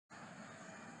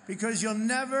because you'll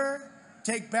never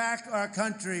take back our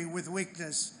country with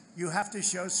weakness. You have to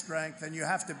show strength, and you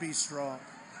have to be strong.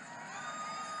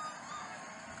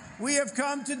 We have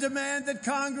come to demand that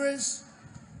Congress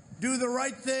do the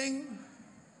right thing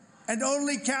and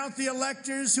only count the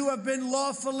electors who have been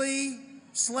lawfully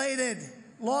slated.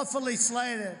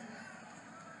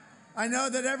 I know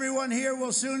that everyone here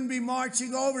will soon be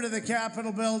marching over to the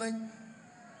Capitol building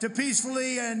to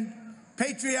peacefully and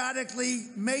patriotically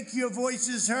make your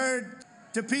voices heard,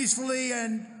 to peacefully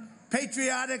and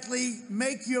patriotically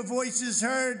make your voices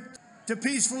heard, to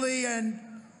peacefully and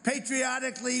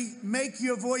patriotically make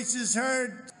your voices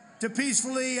heard, to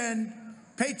peacefully and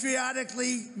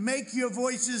patriotically make your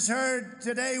voices heard.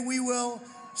 Today we will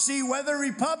see whether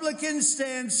Republicans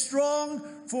stand strong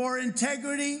for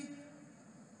integrity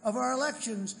of our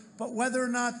elections, but whether or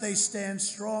not they stand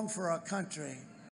strong for our country.